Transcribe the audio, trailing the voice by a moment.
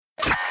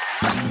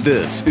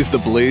This is the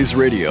Blaze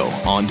Radio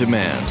on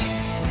demand.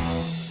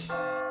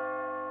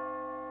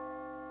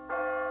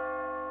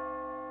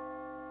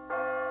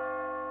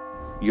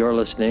 You're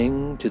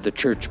listening to the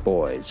Church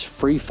Boys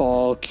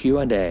FREEFALL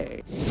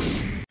Q&A.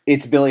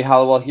 It's Billy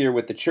Hollowell here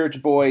with the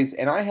Church Boys,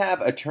 and I have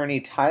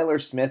attorney Tyler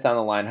Smith on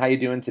the line. How you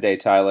doing today,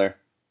 Tyler?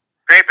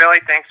 Great, Billy.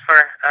 Thanks for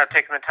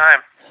taking the time.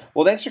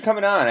 Well, thanks for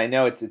coming on. I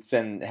know it's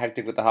been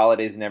hectic with the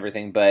holidays and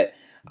everything, but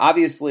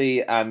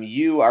obviously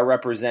you are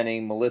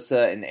representing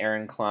Melissa and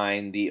Aaron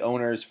Klein, the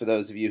owners, for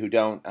those of you who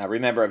don't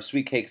remember, of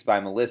Sweet Cakes by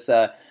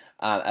Melissa,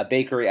 a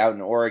bakery out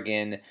in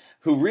Oregon,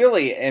 who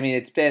really, I mean,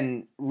 it's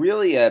been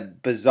really a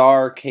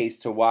bizarre case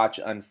to watch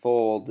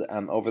unfold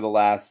over the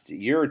last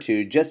year or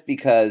two, just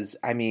because,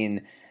 I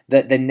mean,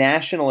 the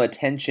national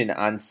attention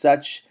on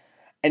such...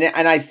 And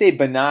I say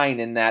benign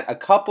in that a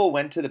couple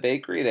went to the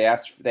bakery. They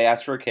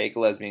asked for a cake, a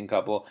lesbian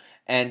couple,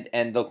 and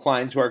the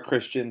Kleins, who are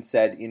Christians,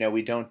 said, you know,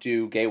 we don't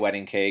do gay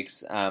wedding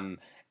cakes, and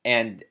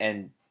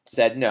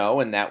said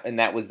no, and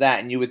that was that.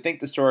 And you would think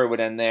the story would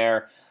end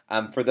there.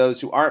 For those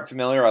who aren't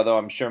familiar, although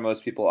I'm sure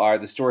most people are,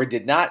 the story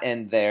did not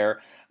end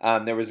there.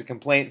 There was a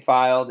complaint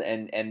filed,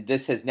 and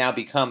this has now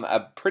become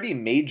a pretty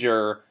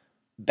major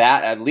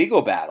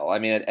legal battle. I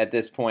mean, at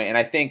this point, and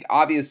I think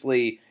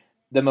obviously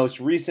the most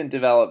recent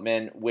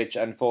development, which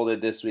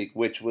unfolded this week,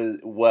 which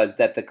was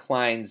that the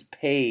Kleins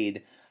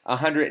paid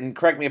and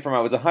correct me if I'm wrong,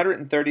 it was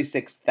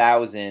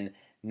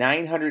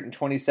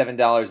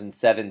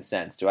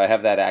 $136,927.07. Do I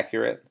have that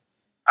accurate?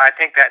 I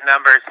think that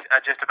number's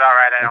just about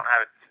right. I don't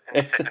have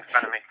it sitting in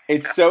front of me.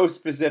 It's so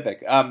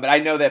specific. But I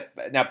know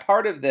that now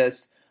part of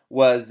this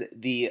was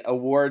the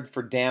award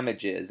for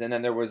damages, and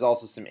then there was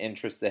also some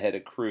interest that had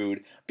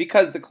accrued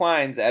because the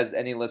Kleins, as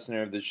any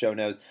listener of the show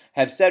knows,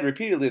 have said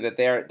repeatedly that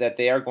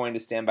they are going to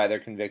stand by their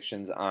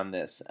convictions on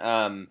this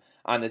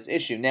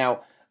issue.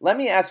 Now, let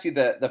me ask you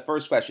the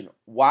first question: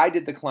 why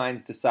did the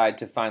Kleins decide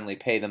to finally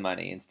pay the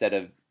money instead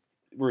of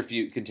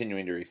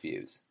continuing to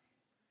refuse?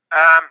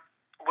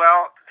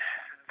 Well,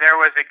 there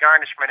was a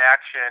garnishment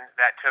action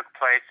that took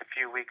place a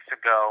few weeks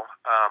ago,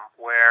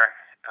 where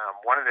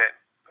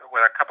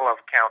a couple of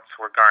accounts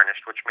were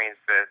garnished, which means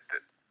that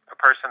a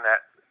person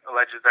that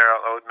alleges they're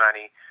owed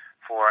money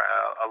for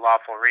a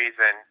lawful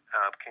reason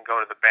can go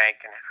to the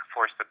bank and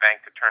force the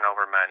bank to turn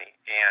over money.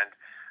 And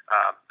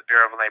the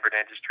Bureau of Labor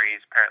and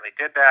Industries apparently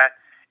did that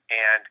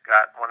and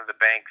got one of the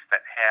banks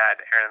that had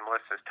Aaron and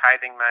Melissa's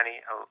tithing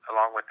money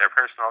along with their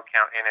personal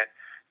account in it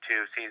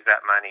to seize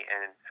that money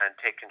and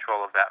take control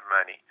of that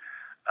money.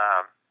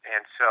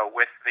 And so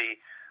with the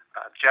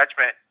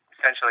judgment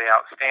essentially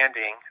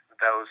outstanding,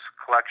 those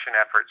collection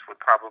efforts would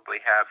probably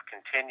have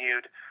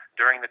continued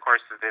during the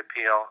course of the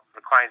appeal.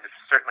 The Kleins have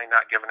certainly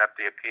not given up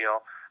the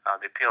appeal.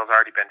 The appeal has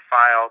already been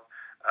filed.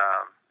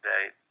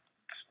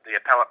 The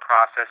appellate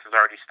process has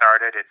already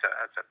started. It's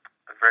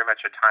very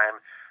much a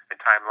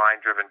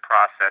timeline-driven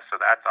process, so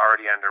that's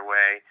already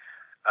underway.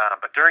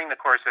 But during the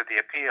course of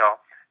the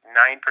appeal, 9%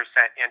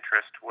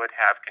 interest would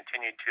have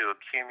continued to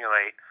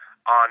accumulate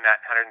on that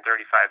 $135,000,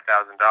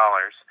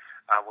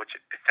 which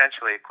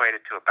essentially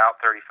equated to about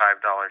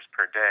 $35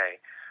 per day,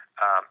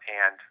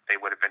 and they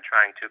would have been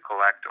trying to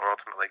collect or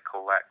ultimately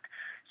collect.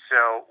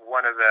 So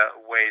one of the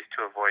ways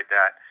to avoid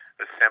that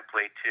was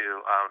simply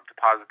to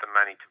deposit the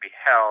money to be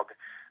held,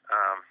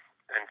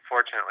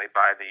 unfortunately,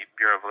 by the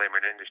Bureau of Labor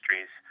and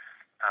Industries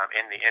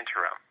in the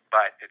interim.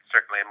 But it's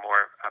certainly a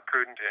more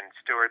prudent and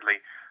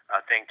stewardly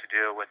thing to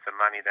do with the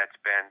money that's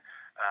been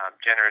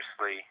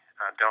generously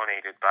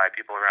donated by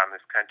people around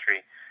this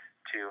country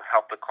to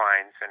help the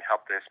Kleins and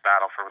help this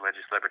battle for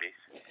religious liberties.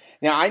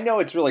 Now, I know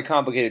it's really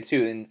complicated,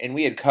 too, and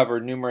we had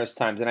covered numerous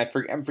times, and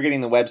I'm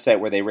forgetting the website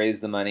where they raised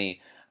the money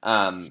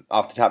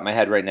off the top of my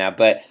head right now,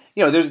 but,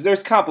 you know,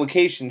 there's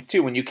complications,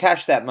 too. When you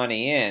cash that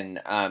money in,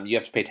 you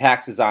have to pay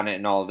taxes on it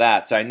and all of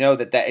that, so I know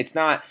that it's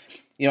not...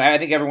 You know, I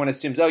think everyone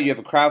assumes, you have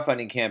a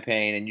crowdfunding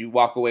campaign and you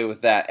walk away with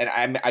that,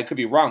 and I could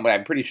be wrong, but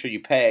I'm pretty sure you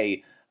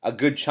pay a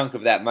good chunk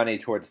of that money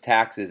towards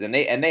taxes, and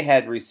they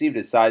had received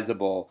a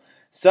sizable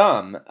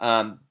sum,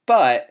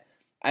 but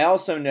I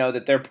also know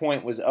that their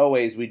point was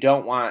always they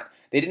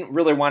didn't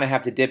really want to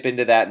have to dip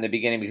into that in the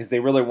beginning because they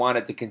really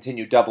wanted to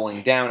continue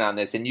doubling down on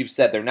this, and you've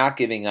said they're not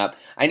giving up.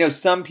 I know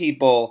some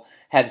people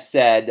have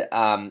said,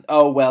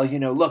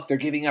 look, they're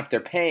giving up, they're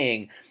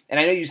paying, and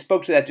I know you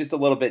spoke to that just a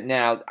little bit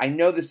now. I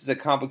know this is a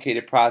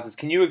complicated process.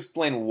 Can you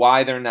explain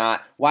why they're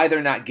not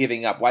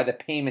giving up, why the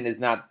payment is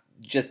not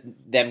just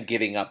them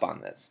giving up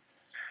on this?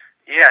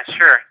 Yeah,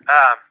 sure.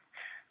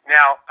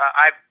 Now,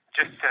 I've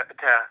just to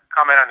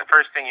comment on the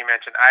first thing you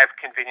mentioned, I've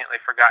conveniently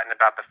forgotten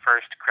about the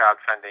first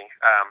crowdfunding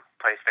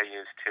place they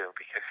used too,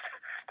 because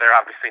they're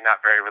obviously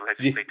not very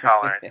religiously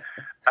tolerant.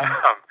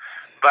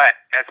 But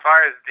as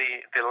far as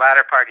the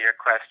latter part of your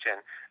question,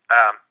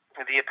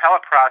 the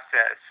appellate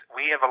process,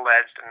 we have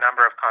alleged a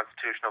number of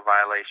constitutional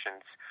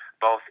violations,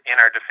 both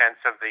in our defense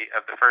of the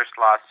first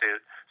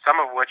lawsuit, some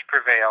of which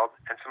prevailed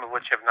and some of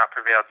which have not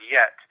prevailed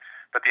yet.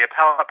 But the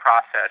appellate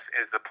process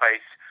is the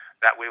place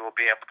that we will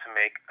be able to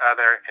make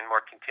other and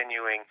more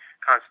continuing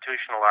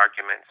constitutional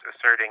arguments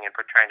asserting and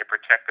trying to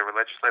protect the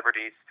religious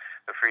liberties,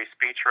 the free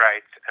speech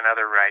rights, and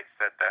other rights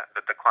that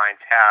the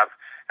clients have,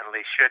 and at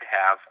least should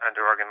have,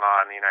 under Oregon law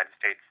and the United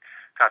States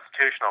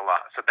constitutional law.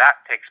 So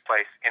that takes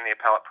place in the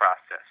appellate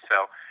process.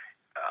 So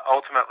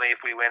ultimately, if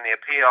we win the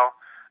appeal,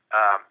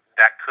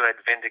 that could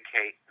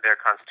vindicate their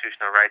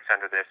constitutional rights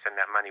under this, and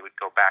that money would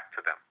go back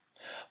to them.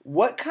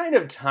 What kind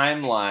of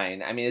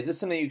timeline? I mean, is this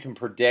something you can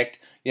predict,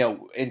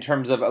 in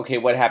terms of, okay,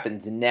 what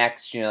happens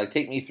next?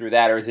 Take me through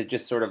that, or is it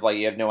just sort of like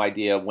you have no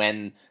idea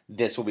when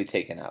this will be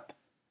taken up?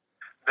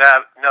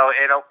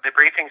 The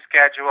briefing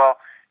schedule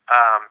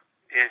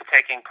is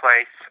taking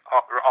place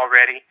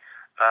already.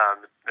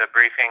 The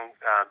briefing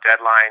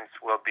deadlines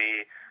will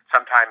be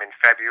sometime in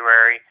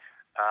February,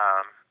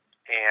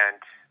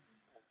 and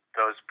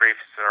those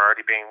briefs are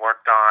already being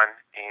worked on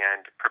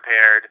and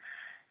prepared.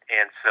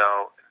 And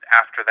so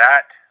after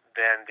that,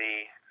 then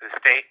the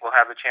state will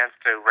have a chance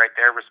to write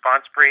their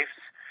response briefs,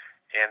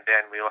 and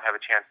then we will have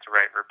a chance to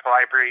write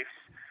reply briefs,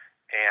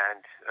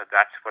 and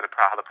that's how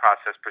the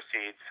process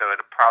proceeds. So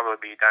it'll probably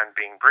be done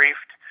being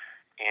briefed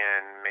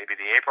in maybe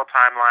the April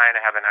timeline.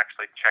 I haven't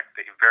actually checked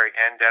the very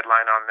end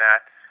deadline on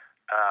that.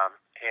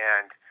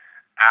 And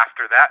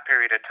after that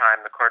period of time,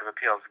 the Court of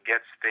Appeals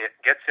gets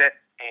it,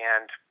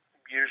 and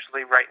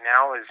usually right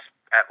now is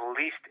at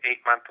least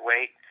 8-month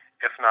wait,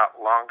 if not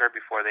longer,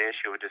 before they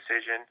issue a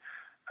decision,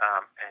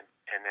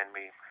 and then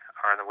we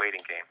are in the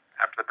waiting game.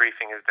 After the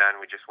briefing is done,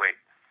 we just wait.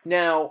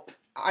 Now,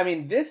 I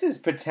mean, this is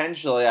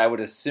potentially, I would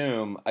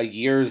assume, a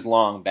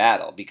years-long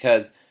battle,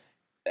 because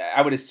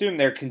I would assume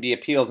there can be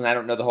appeals, and I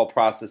don't know the whole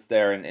process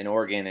there in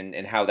Oregon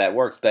and how that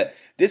works, but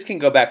this can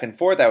go back and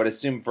forth, I would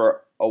assume,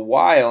 for a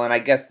while, and I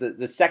guess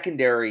the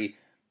secondary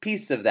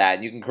piece of that,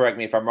 and you can correct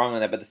me if I'm wrong on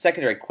that, but the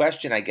secondary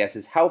question, I guess,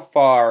 is how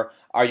far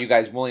are you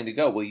guys willing to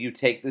go? Will you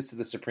take this to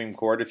the Supreme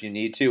Court if you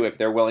need to, if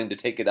they're willing to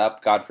take it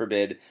up, God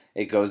forbid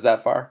it goes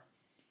that far?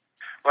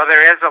 Well, there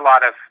is a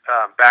lot of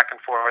back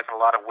and forth, a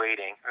lot of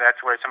waiting.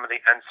 That's where some of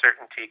the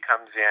uncertainty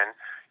comes in.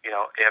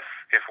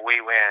 If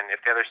we win,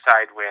 if the other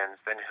side wins,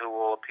 then who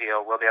will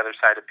appeal? Will the other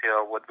side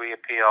appeal? Would we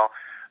appeal?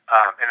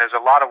 And there's a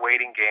lot of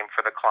waiting game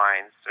for the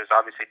clients. There's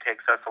obviously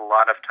takes us a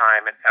lot of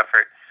time and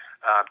effort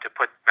to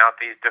mount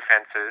these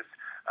defenses.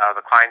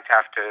 The clients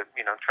have to,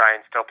 try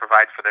and still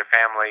provide for their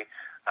family,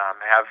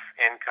 have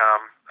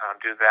income,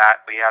 do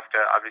that. We have to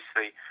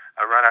obviously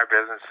run our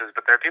businesses,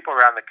 but there are people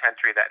around the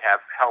country that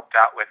have helped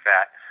out with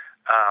that.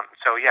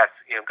 So yes,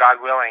 God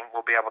willing,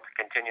 we'll be able to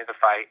continue the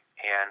fight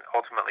and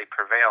ultimately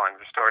prevail and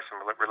restore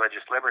some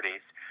religious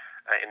liberties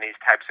in these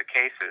types of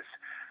cases.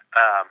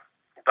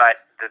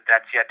 But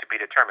that's yet to be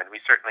determined. We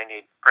certainly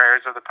need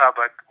prayers of the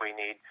public. We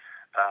need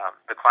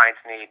the clients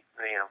need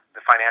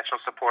the financial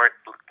support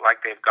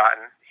like they've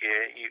gotten.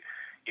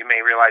 You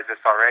may realize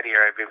this already,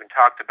 or I've even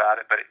talked about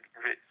it, but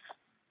it's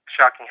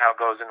shocking how it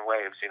goes in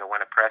waves. When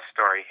a press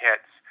story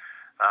hits,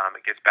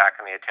 it gets back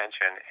in the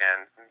attention,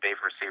 and they've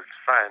received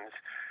funds,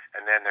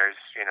 and then there's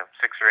 6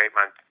 or 8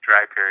 month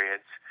dry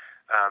periods.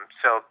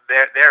 So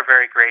they're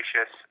very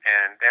gracious,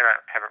 and they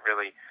haven't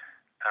really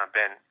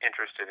been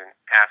interested in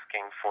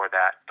asking for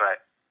that,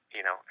 but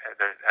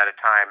at a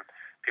time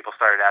people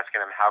started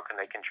asking them how can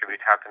they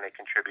contribute,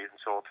 and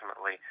so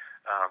ultimately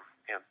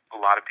a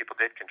lot of people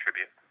did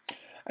contribute.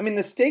 I mean,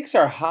 the stakes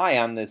are high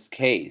on this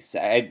case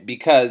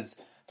because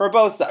for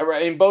both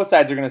sides, both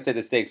sides are going to say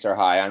the stakes are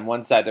high. On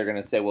one side, they're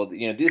going to say, well,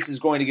 this is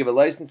going to give a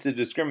license to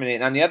discriminate.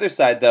 And on the other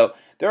side, though,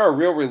 there are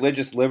real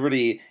religious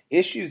liberty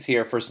issues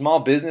here for small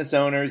business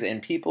owners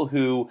and people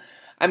who,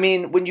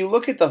 when you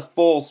look at the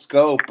full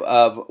scope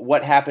of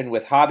what happened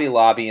with Hobby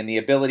Lobby and the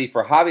ability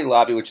for Hobby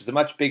Lobby, which is a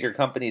much bigger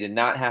company, to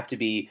not have to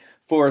be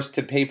forced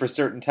to pay for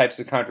certain types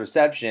of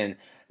contraception,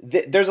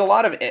 there's a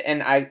lot of,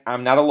 and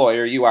I'm not a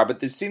lawyer, you are,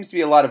 but there seems to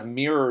be a lot of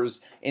mirrors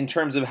in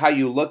terms of how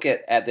you look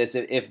at this.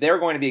 If they're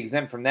going to be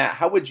exempt from that,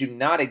 how would you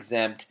not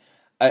exempt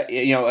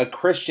a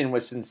Christian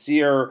with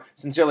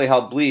sincerely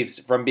held beliefs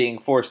from being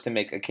forced to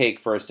make a cake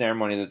for a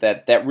ceremony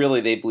that really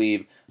they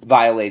believe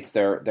violates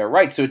their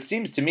rights? So it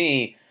seems to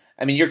me,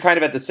 you're kind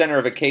of at the center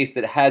of a case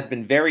that has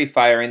been very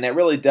fiery, and that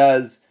really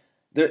does,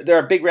 there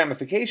are big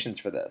ramifications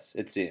for this,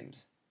 it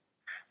seems.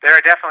 There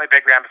are definitely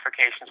big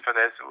ramifications for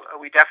this.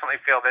 We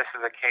definitely feel this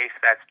is a case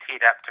that's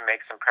teed up to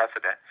make some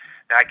precedent.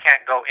 Now, I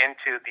can't go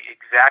into the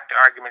exact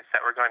arguments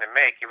that we're going to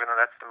make, even though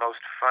that's the most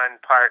fun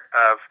part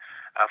of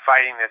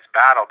fighting this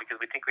battle, because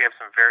we think we have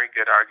some very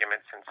good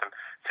arguments and some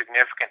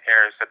significant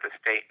errors that the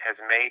state has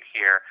made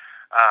here.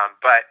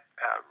 But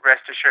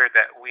rest assured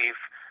that we've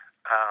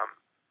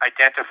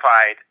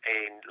identified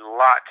a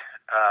lot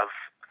of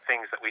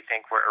things that we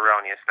think were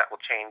erroneous that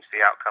will change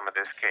the outcome of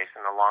this case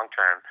in the long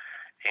term.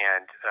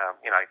 And,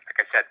 like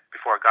I said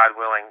before, God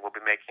willing, we'll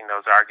be making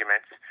those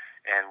arguments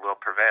and we'll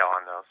prevail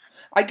on those.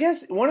 I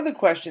guess one of the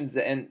questions,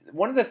 and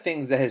one of the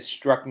things that has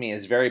struck me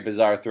as very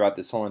bizarre throughout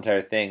this whole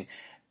entire thing,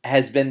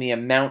 has been the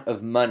amount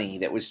of money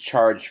that was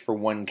charged for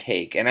one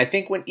cake. And I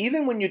think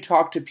even when you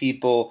talk to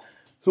people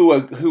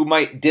who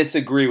might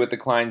disagree with the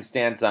Klein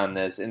stance on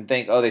this and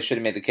think, oh, they should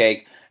have made the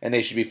cake and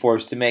they should be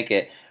forced to make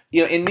it.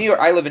 You know, in New York,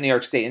 I live in New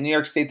York State. In New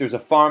York State, there's a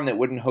farm that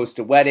wouldn't host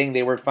a wedding.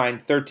 They were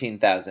fined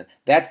 $13,000.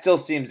 That still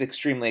seems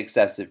extremely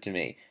excessive to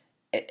me.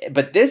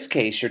 But this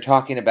case, you're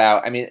talking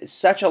about, I mean,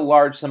 such a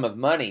large sum of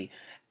money.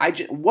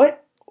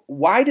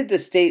 Why did the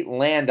state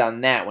land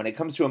on that when it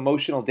comes to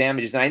emotional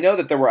damages? And I know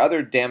that there were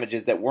other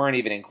damages that weren't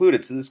even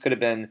included, so this could have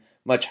been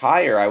much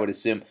higher, I would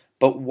assume.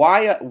 But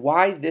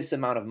why this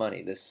amount of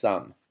money, this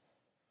sum?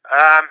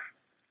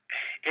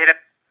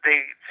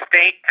 The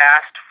state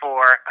asked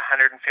for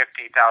 $150,000.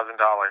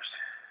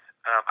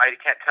 I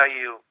can't tell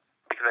you,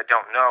 because I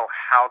don't know,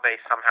 how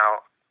they somehow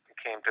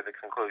came to the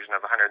conclusion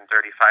of $135,000,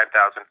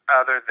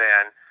 other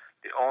than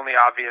the only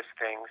obvious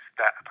things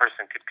that a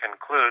person could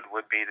conclude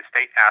would be the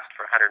state asked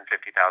for $150,000.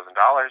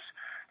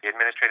 The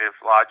administrative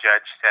law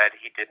judge said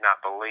he did not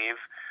believe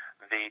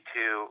the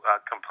two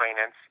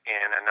complainants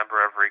in a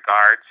number of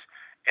regards,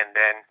 and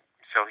then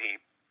so he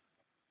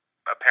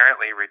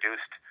apparently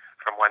reduced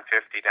from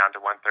 150 down to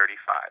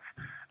 135.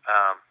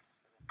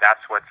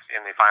 That's what's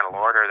in the final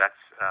order. That's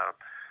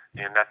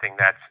nothing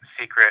that's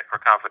secret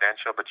or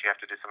confidential, but you have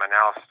to do some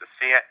analysis to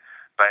see it.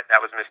 But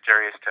that was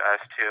mysterious to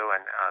us too,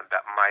 and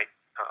that might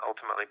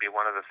ultimately be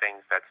one of the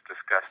things that's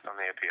discussed on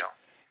the appeal.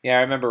 Yeah,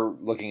 I remember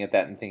looking at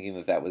that and thinking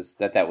that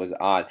was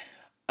odd.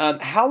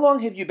 How long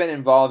have you been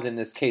involved in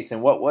this case,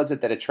 and what was it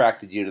that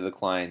attracted you to the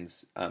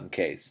Klein's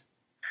case?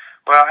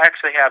 Well, I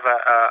actually have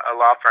a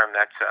law firm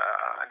that's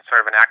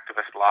sort of an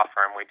activist law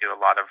firm. We do a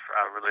lot of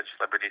religious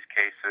liberties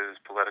cases,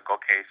 political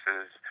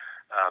cases,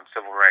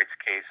 civil rights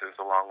cases,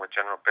 along with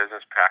general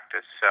business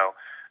practice. So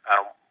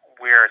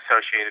we're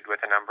associated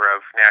with a number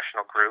of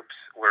national groups.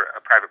 We're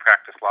a private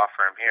practice law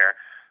firm here,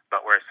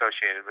 but we're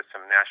associated with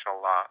some national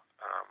law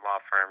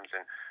firms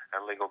and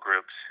legal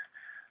groups,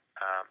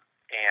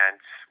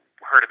 and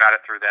heard about it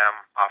through them,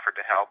 offered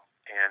to help,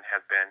 and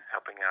have been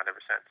helping out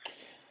ever since.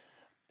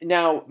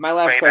 Now, my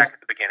last question. Way back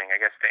at the beginning, I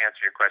guess, to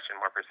answer your question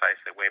more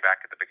precisely, way back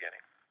at the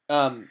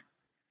beginning.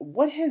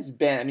 What has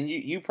been, I mean,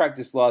 you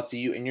practice law, so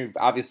you've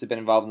obviously been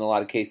involved in a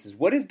lot of cases.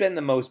 What has been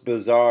the most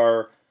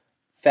bizarre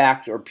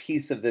fact or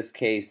piece of this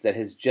case that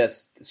has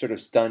just sort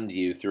of stunned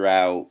you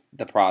throughout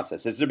the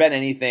process? Has there been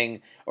anything,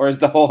 or is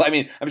the whole, I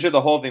mean, I'm sure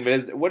the whole thing,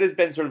 but what has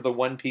been sort of the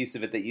one piece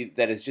of it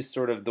that is just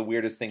sort of the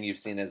weirdest thing you've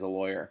seen as a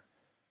lawyer?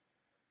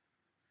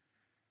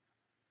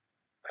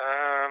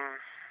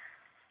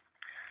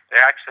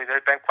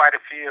 There's been quite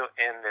a few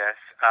in this.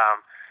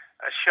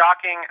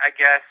 Shocking, I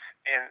guess,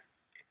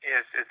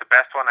 is the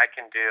best one I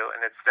can do,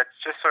 and that's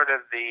just sort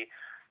of the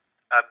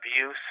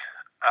abuse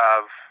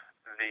of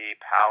the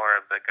power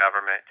of the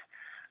government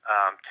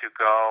to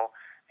go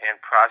and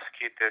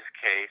prosecute this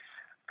case,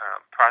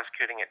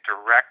 prosecuting it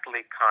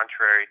directly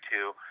contrary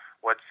to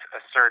what's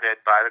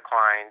asserted by the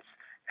Kleins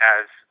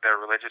as their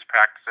religious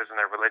practices and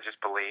their religious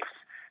beliefs,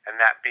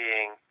 and that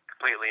being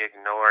completely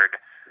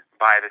ignored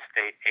by the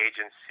state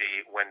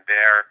agency when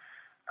they're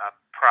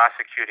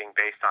prosecuting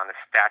based on a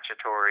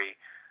statutory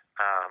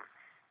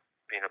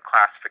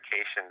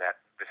classification that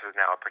this is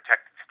now a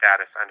protected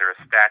status under a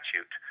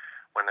statute,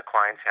 when the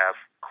Kleins have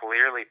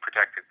clearly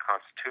protected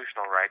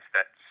constitutional rights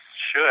that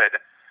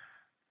should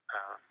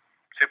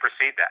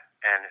supersede that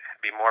and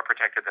be more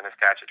protected than a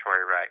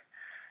statutory right,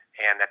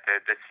 and that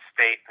the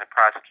state and the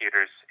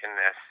prosecutors in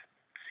this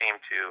seem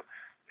to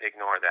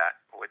ignore that,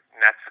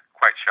 and that's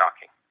quite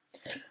shocking.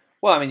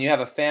 Well, I mean, you have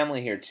a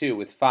family here, too,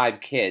 with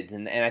 5 kids,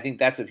 and I think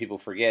that's what people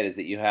forget, is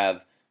that you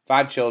have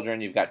 5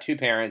 children, you've got 2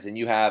 parents, and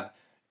you have,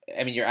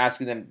 I mean, you're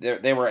asking them,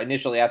 they were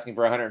initially asking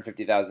for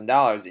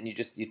 $150,000, and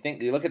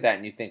you look at that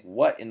and you think,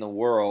 what in the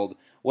world,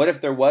 what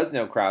if there was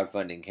no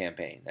crowdfunding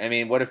campaign? I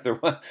mean, what if there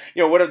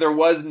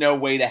was no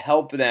way to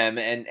help them,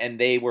 and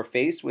they were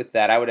faced with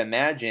that? I would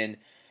imagine,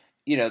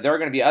 there are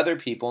going to be other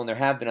people, and there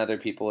have been other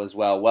people as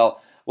well.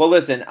 Well,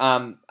 listen,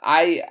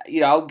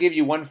 I'll give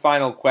you one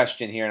final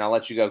question here, and I'll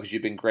let you go because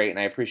you've been great, and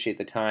I appreciate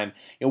the time.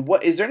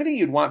 What is there anything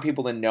you'd want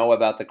people to know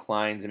about the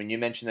Kleins? I mean, you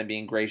mentioned them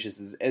being gracious.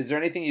 Is there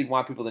anything you'd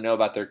want people to know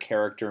about their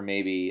character,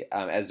 maybe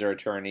as their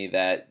attorney,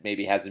 that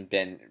maybe hasn't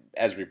been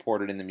as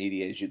reported in the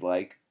media as you'd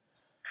like?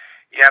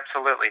 Yeah,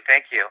 absolutely.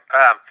 Thank you.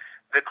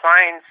 The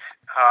Kleins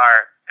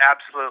are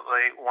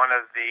absolutely one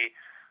of the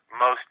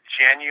most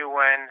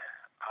genuine,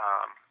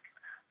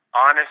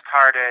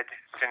 honest-hearted,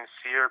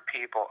 sincere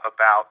people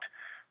about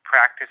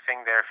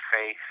practicing their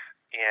faith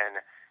in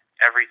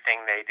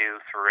everything they do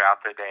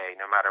throughout the day,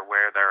 no matter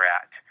where they're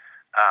at.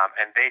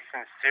 And they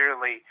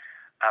sincerely,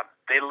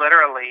 they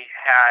literally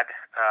had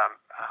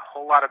a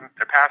whole lot of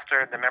their pastor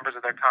and the members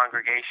of their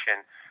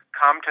congregation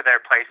come to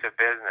their place of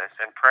business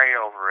and pray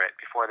over it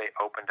before they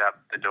opened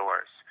up the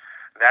doors.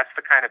 That's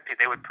the kind of people,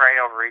 they would pray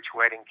over each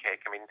wedding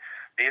cake. I mean,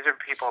 these are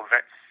people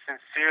that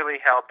sincerely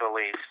held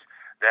beliefs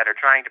that are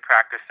trying to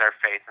practice their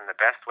faith in the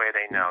best way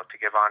they know to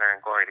give honor and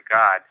glory to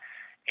God.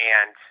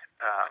 And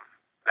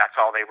that's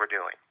all they were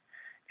doing.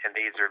 And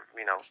these are,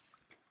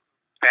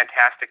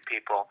 fantastic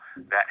people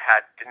that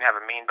didn't have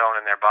a mean bone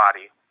in their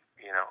body,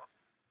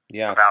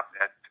 about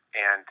that,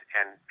 and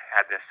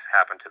had this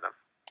happen to them.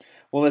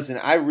 Well, listen,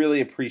 I really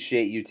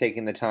appreciate you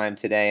taking the time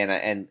today,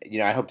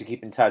 and I hope to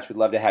keep in touch. We'd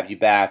love to have you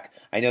back.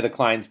 I know the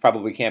clients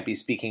probably can't be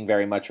speaking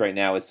very much right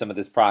now as some of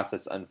this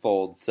process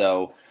unfolds,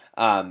 so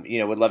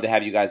would love to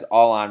have you guys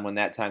all on when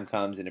that time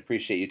comes, and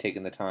appreciate you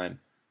taking the time.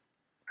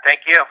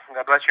 Thank you.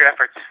 God bless your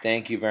efforts.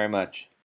 Thank you very much.